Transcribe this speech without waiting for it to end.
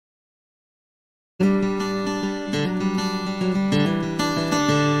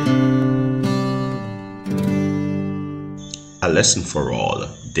lesson for all,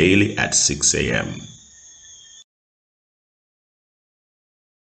 daily at 6 a.m.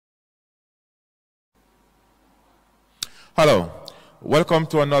 Hello, welcome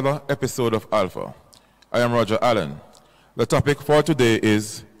to another episode of ALFA. I am Rodger Allen. The topic for today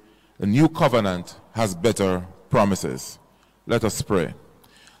is the new covenant has better promises. Let us pray.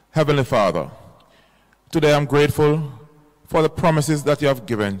 Heavenly Father, today I'm grateful for the promises that you have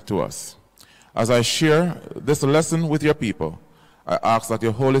given to us. As I share this lesson with your people, I ask that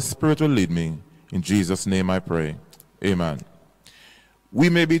your Holy Spirit will lead me. In Jesus' name I pray. Amen. We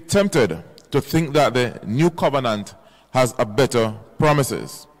may be tempted to think that the new covenant has a better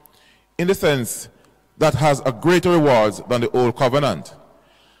promises, in the sense that has a greater rewards than the old covenant,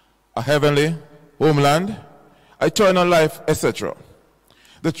 a heavenly homeland, eternal life, etc.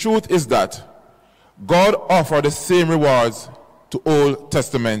 The truth is that God offered the same rewards to Old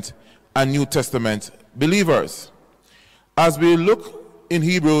Testament and New Testament believers. As we look in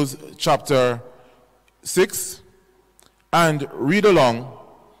Hebrews chapter 6 and read along,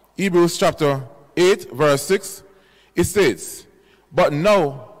 Hebrews chapter 8 verse 6, it states, "But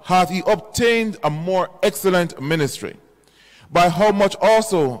now hath he obtained a more excellent ministry, by how much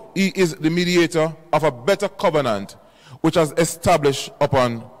also he is the mediator of a better covenant, which has established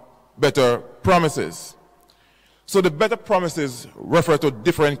upon better promises." So the better promises refer to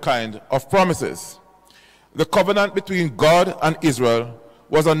different kind of promises. The covenant between God and Israel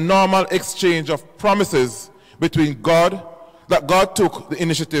was a normal exchange of promises between God, that God took the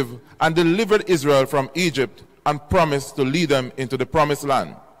initiative and delivered Israel from Egypt and promised to lead them into the promised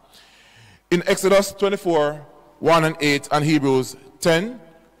land. In Exodus 24, 1 and 8 and Hebrews 10,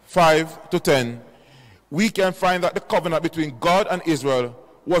 5 to 10, we can find that the covenant between God and Israel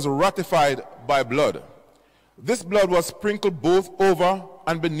was ratified by blood. This blood was sprinkled both over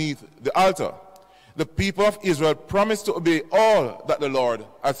and beneath the altar. The people of Israel promised to obey all that the Lord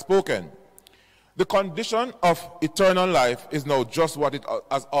had spoken. The condition of eternal life is now just what it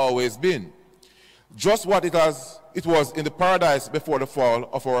has always been, just what it was in the paradise before the fall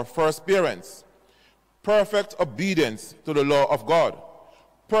of our first parents. Perfect obedience to the law of God,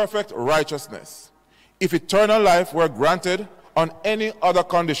 perfect righteousness. If eternal life were granted on any other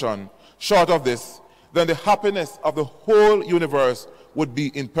condition short of this, then the happiness of the whole universe would be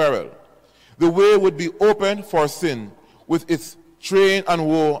in peril. The way would be open for sin, with its train and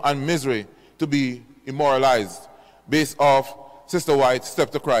woe and misery, to be immortalized. Based off Sister White's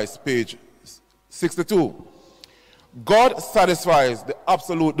Step to Christ, page 62. God satisfies the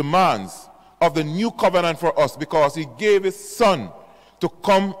absolute demands of the new covenant for us because he gave his Son to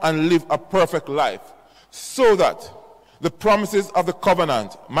come and live a perfect life, so that the promises of the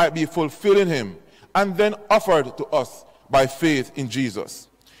covenant might be fulfilled in him and then offered to us by faith in Jesus.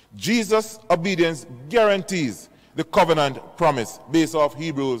 Jesus' obedience guarantees the covenant promise based off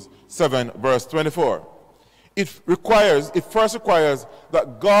Hebrews 7 verse 24. It first requires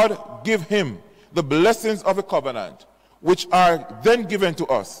that God give him the blessings of the covenant, which are then given to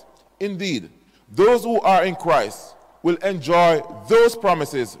us. Indeed, those who are in Christ will enjoy those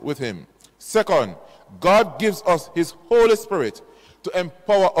promises with him. Second, God gives us his Holy Spirit to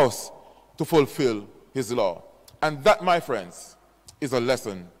empower us to fulfill his law. And that, my friends, is a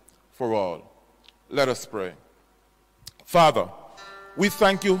lesson for all. Let us pray. Father, we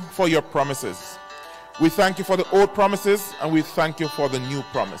thank you for your promises. We thank you for the old promises, and we thank you for the new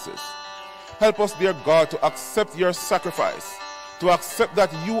promises. Help us, dear God, to accept your sacrifice, to accept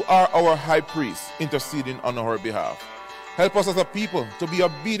that you are our high priest interceding on our behalf. Help us as a people to be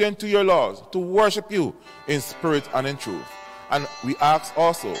obedient to your laws, to worship you in spirit and in truth. And we ask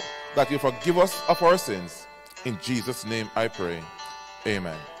also that you forgive us of our sins. In Jesus' name I pray.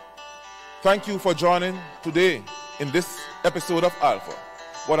 Amen. Thank you for joining today in this episode of ALFA.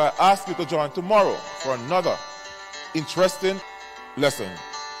 But I ask you to join tomorrow for another interesting lesson.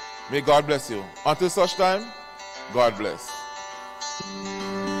 May God bless you. Until such time, God bless.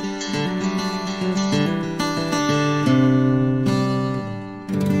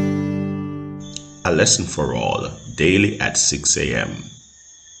 A lesson for all, daily at 6 a.m.